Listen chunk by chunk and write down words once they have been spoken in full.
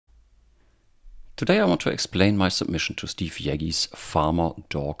Today I want to explain my submission to Steve Yegge's farmer,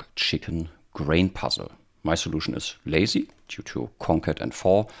 dog, chicken grain puzzle. My solution is lazy due to concat and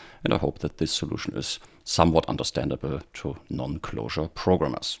for, and I hope that this solution is somewhat understandable to non-Clojure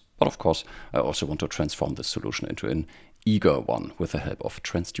programmers. But of course, I also want to transform this solution into an eager one with the help of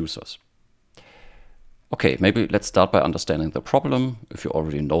transducers. Okay, maybe let's start by understanding the problem. If you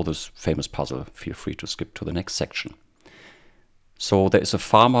already know this famous puzzle, feel free to skip to the next section. So there is a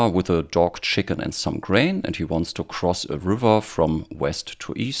farmer with a dog, chicken and some grain, and he wants to cross a river from west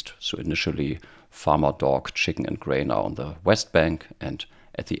to east. So initially farmer, dog, chicken and grain are on the west bank, and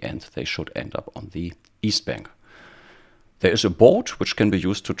at the end they should end up on the east bank. There is a boat which can be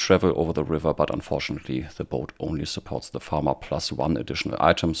used to travel over the river, but unfortunately the boat only supports the farmer plus one additional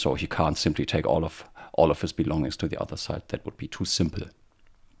item, so he can't simply take all of his belongings to the other side. That would be too simple.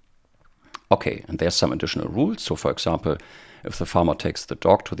 Okay, and there's some additional rules. So for example, if the farmer takes the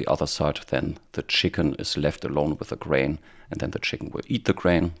dog to the other side, then the chicken is left alone with the grain, and then the chicken will eat the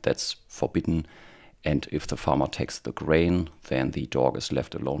grain. That's forbidden. And if the farmer takes the grain, then the dog is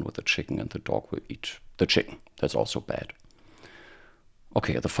left alone with the chicken, and the dog will eat the chicken. That's also bad.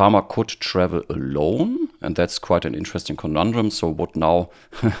 Okay, the farmer could travel alone, and that's quite an interesting conundrum. So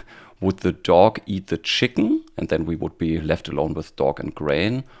would the dog eat the chicken, and then we would be left alone with dog and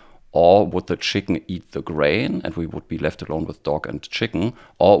grain? Or would the chicken eat the grain and we would be left alone with dog and chicken?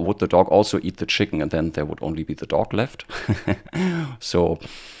 Or would the dog also eat the chicken and then there would only be the dog left? So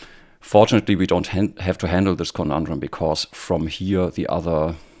fortunately we don't have to handle this conundrum, because from here the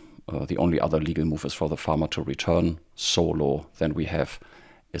only other legal move is for the farmer to return solo. Then we have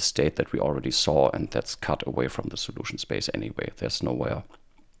a state that we already saw, and that's cut away from the solution space anyway. There's nowhere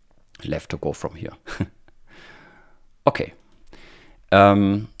left to go from here. Okay.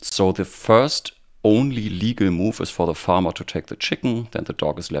 So the first only legal move is for the farmer to take the chicken, then the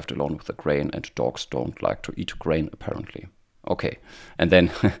dog is left alone with the grain, and dogs don't like to eat grain apparently. Okay, and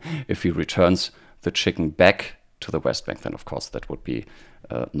then if he returns the chicken back to the west bank, then of course that would be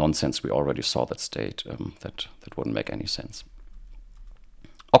nonsense. We already saw that state. That wouldn't make any sense.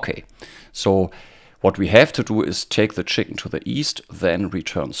 Okay, so what we have to do is take the chicken to the east, then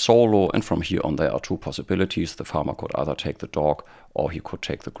return solo, and from here on there are two possibilities. The farmer could either take the dog or he could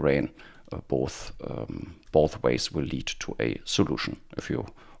take the grain. Both ways will lead to a solution. If you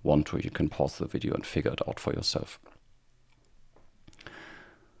want to, you can pause the video and figure it out for yourself.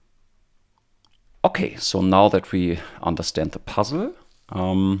 Okay, so now that we understand the puzzle,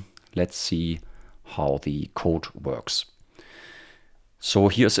 let's see how the code works. So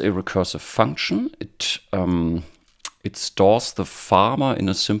here's a recursive function. It stores the farmer in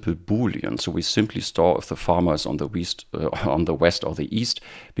a simple Boolean. So we simply store if the farmer is on the west or the east,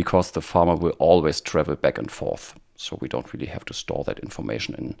 because the farmer will always travel back and forth. So we don't really have to store that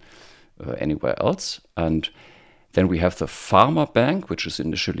information in anywhere else. And then we have the farmer bank, which is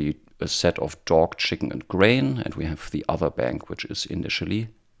initially a set of dog, chicken and grain. And we have the other bank, which is initially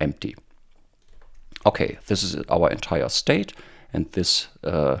empty. Okay, this is our entire state. And this,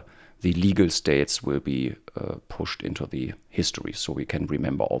 the legal states will be pushed into the history, so we can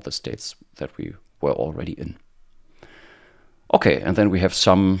remember all the states that we were already in. Okay, and then we have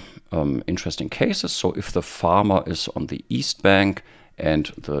some interesting cases. So if the farmer is on the east bank and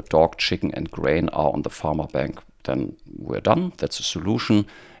the dog, chicken and grain are on the farmer bank, then we're done. That's a solution.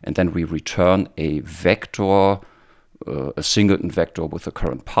 And then we return a vector, a singleton vector with the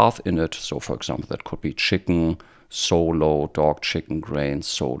current path in it. So for example, that could be chicken, solo, dog, chicken, grain,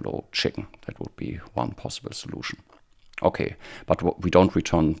 solo, chicken. That would be one possible solution. Okay, but we don't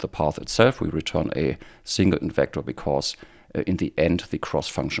return the path itself. We return a singleton vector because in the end, the cross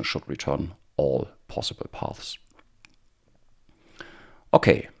function should return all possible paths.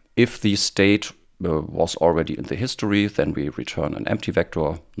 Okay, if the state was already in the history, then we return an empty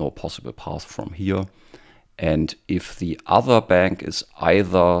vector, no possible path from here. And if the other bank is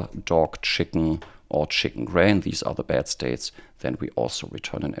either dog, chicken, or chicken grain, these are the bad states, then we also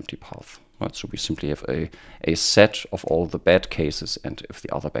return an empty path. Right? So we simply have a set of all the bad cases, and if the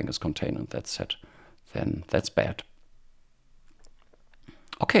other bank is contained in that set, then that's bad.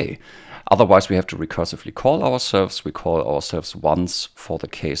 Okay, otherwise we have to recursively call ourselves. We call ourselves once for the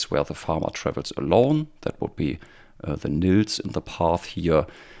case where the farmer travels alone. That would be the nils in the path here.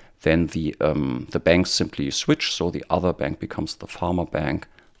 Then the banks simply switch, so the other bank becomes the farmer bank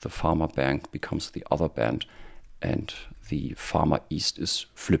becomes the other bank, and the farmer east is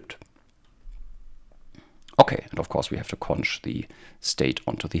flipped. Okay, and of course we have to conj the state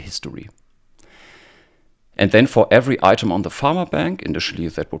onto the history. And then for every item on the farmer bank, initially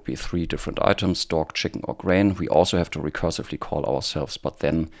that would be 3 different items, dog, chicken or grain, we also have to recursively call ourselves, but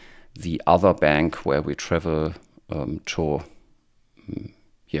then The other bank where we travel to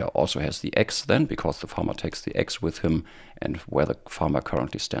also has the x then, because the farmer takes the x with him, and where the farmer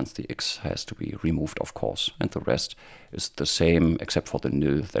currently stands, the x has to be removed, of course. And the rest is the same, except for the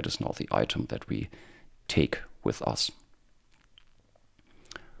nil. That is now the item that we take with us.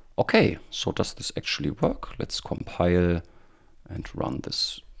 Okay, so does this actually work? Let's compile and run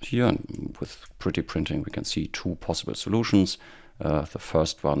this here. And with pretty printing, we can see two possible solutions. The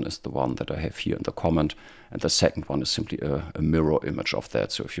first one is the one that I have here in the comment, and the second one is simply a mirror image of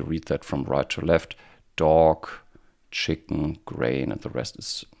that. So if you read that from right to left, dog, chicken, grain, and the rest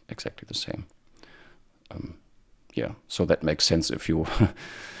is exactly the same. So that makes sense if you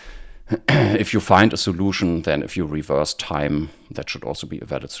if you find a solution, then if you reverse time, that should also be a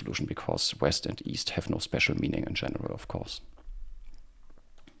valid solution, because west and east have no special meaning in general, of course.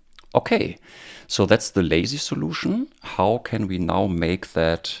 Okay, so that's the lazy solution. How can we now make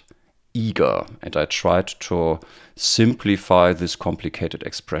that eager? And I tried to simplify this complicated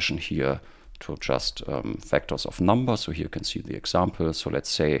expression here to just vectors of numbers. So here you can see the example. So let's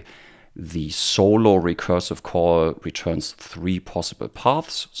say the solo recursive call returns 3 possible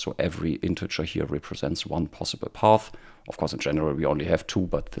paths. So every integer here represents 1 possible path. Of course, in general, we only have 2,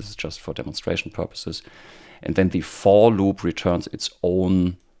 but this is just for demonstration purposes. And then the for loop returns its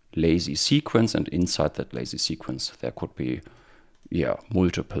own lazy sequence, and inside that lazy sequence there could be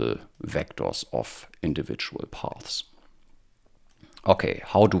multiple vectors of individual paths. Okay,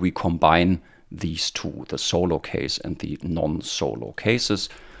 how do we combine these two, the solo case and the non-solo cases?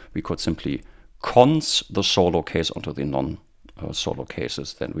 We could simply cons the solo case onto the non-solo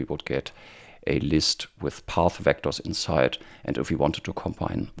cases. Then we would get a list with path vectors inside, and if we wanted to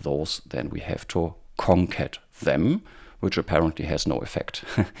combine those, then we have to concat them, which apparently has no effect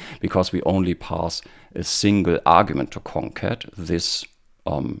because we only pass a single argument to concat this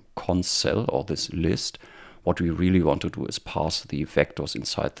cons cell or this list. What we really want to do is pass the vectors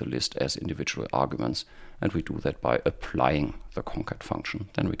inside the list as individual arguments, and we do that by applying the concat function.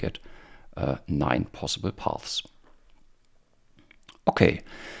 Then we get 9 possible paths. Okay,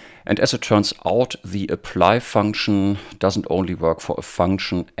 and as it turns out, the apply function doesn't only work for a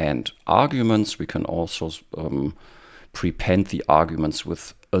function and arguments. We can also prepend the arguments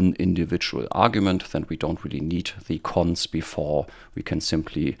with an individual argument. Then we don't really need the cons before. We can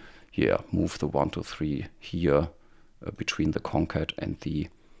simply move the 1, 2, 3 here between the concat and the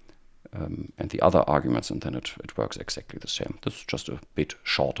other arguments, and then it works exactly the same. This is just a bit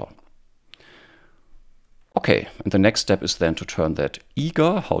shorter. Okay, and the next step is then to turn that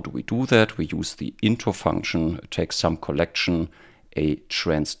eager. How do we do that? We use the into function. It takes some collection, a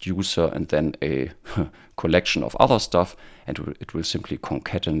transducer, and then a collection of other stuff, and it will simply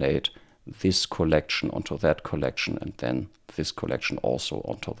concatenate this collection onto that collection, and then this collection also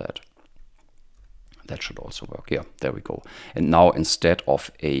onto that. That should also work. Yeah, there we go. And now instead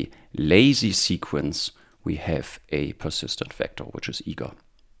of a lazy sequence, we have a persistent vector, which is eager.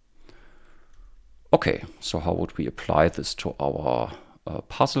 Okay, so how would we apply this to our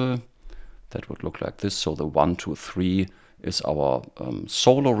puzzle? That would look like this. So the 1, 2, 3 is our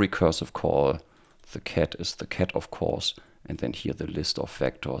solo recursive call. The cat is the cat, of course. And then here the list of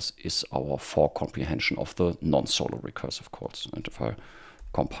vectors is our for comprehension of the non-solo recursive calls. And if I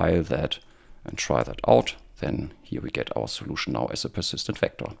compile that and try that out, then here we get our solution now as a persistent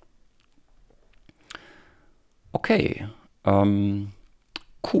vector. Okay,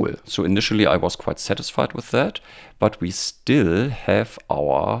 cool. So initially I was quite satisfied with that, but we still have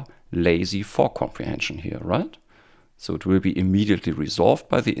our lazy for comprehension here, right? So it will be immediately resolved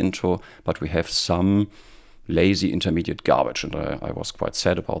by the into, but we have some lazy intermediate garbage, and I was quite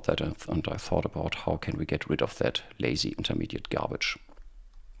sad about that, and I thought about how can we get rid of that lazy intermediate garbage.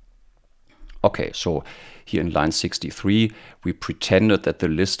 Okay, so here in line 63, we pretended that the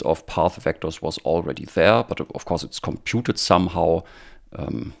list of path vectors was already there, but of course it's computed somehow.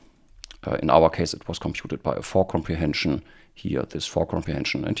 In our case, it was computed by a for comprehension. Here, this for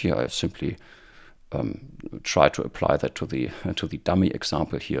comprehension, and here I simply try to apply that to the dummy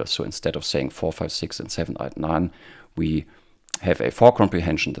example here. So instead of saying 4, 5, 6, and 7, 8, 9, we have a for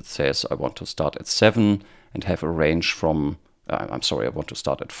comprehension that says I want to start at 7 and have a range from I want to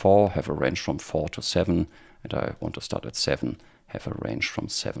start at 4, have a range from 4 to 7, and I want to start at 7, have a range from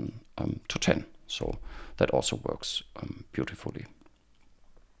 7 to 10. So that also works beautifully.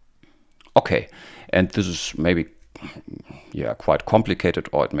 Okay, and this is maybe quite complicated,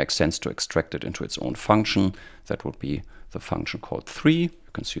 or it makes sense to extract it into its own function. That would be the function called 3. You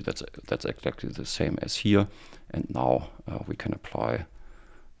can see that's exactly the same as here. And now we can apply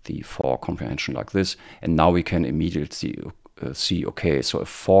the for comprehension like this. And now we can immediately see, okay, so a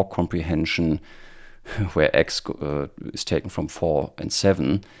for comprehension where x is taken from 4 and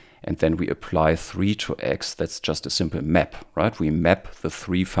 7, and then we apply 3 to x, that's just a simple map, right? We map the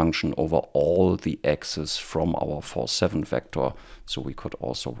 3 function over all the x's from our 4, 7 vector. So we could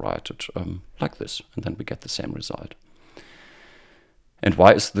also write it like this, and then we get the same result. And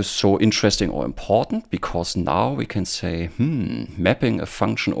why is this so interesting or important? Because now we can say, mapping a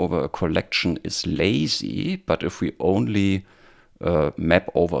function over a collection is lazy, but if we only map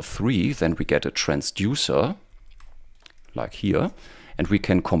over 3, then we get a transducer, like here. And we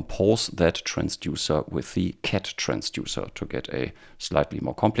can compose that transducer with the cat transducer to get a slightly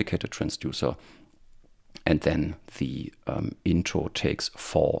more complicated transducer. And then the into takes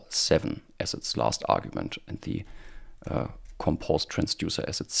 4, 7 as its last argument, and the composed transducer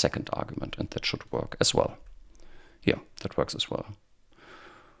as its second argument. And that should work as well. Yeah, that works as well.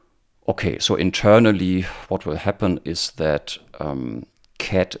 Okay, so internally what will happen is that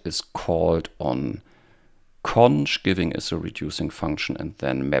cat is called on conj, giving us a reducing function, and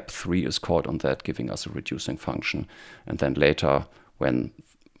then map3 is called on that, giving us a reducing function. And then later, when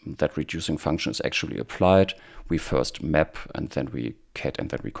that reducing function is actually applied, we first map, and then we cat, and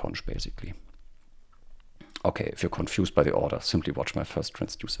then we conj, basically. Okay, if you're confused by the order, simply watch my first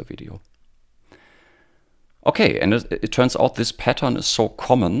transducer video. Okay, and it turns out this pattern is so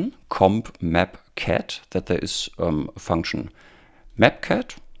common, comp map cat, that there is a function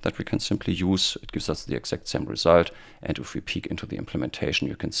mapcat that we can simply use. It gives us the exact same result. And if we peek into the implementation,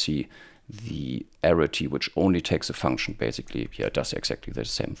 you can see the arity, which only takes a function, basically, here it does exactly the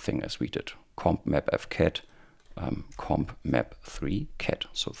same thing as we did. Comp map f cat, comp map 3 cat.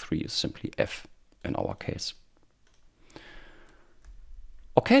 So 3 is simply f in our case.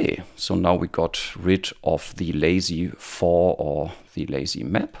 Okay, so now we got rid of the lazy for or the lazy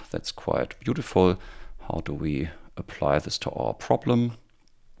map. That's quite beautiful. How do we apply this to our problem?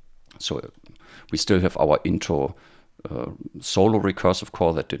 So we still have our into solo recursive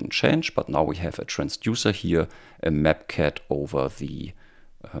call that didn't change, but now we have a transducer here, a mapcat over the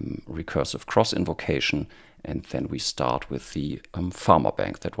recursive cross invocation, and then we start with the farmer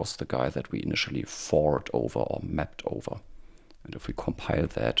bank. That was the guy that we initially for'd over or mapped over. And if we compile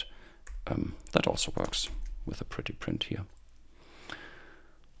that, that also works with a pretty print here.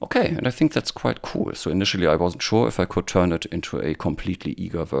 Okay, and I think that's quite cool. So initially I wasn't sure if I could turn it into a completely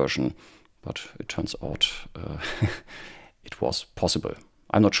eager version, but it turns out it was possible.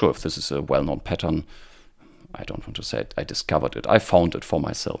 I'm not sure if this is a well-known pattern. I don't want to say it. I discovered it. I found it for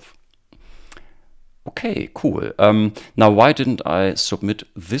myself. Okay, cool. Now, why didn't I submit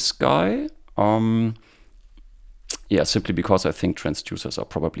this guy? Yeah, simply because I think transducers are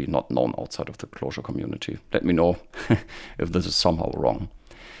probably not known outside of the Clojure community. Let me know if this is somehow wrong.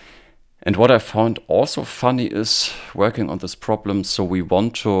 And what I found also funny is working on this problem. So we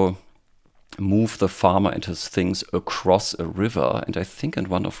want to move the farmer and his things across a river. And I think in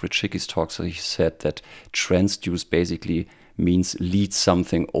one of Rich Hickey's talks, he said that transduce basically means lead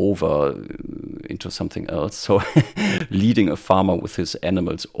something over into something else. So leading a farmer with his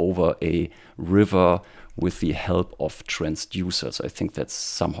animals over a river with the help of transducers. I think that's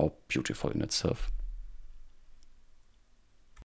somehow beautiful in itself.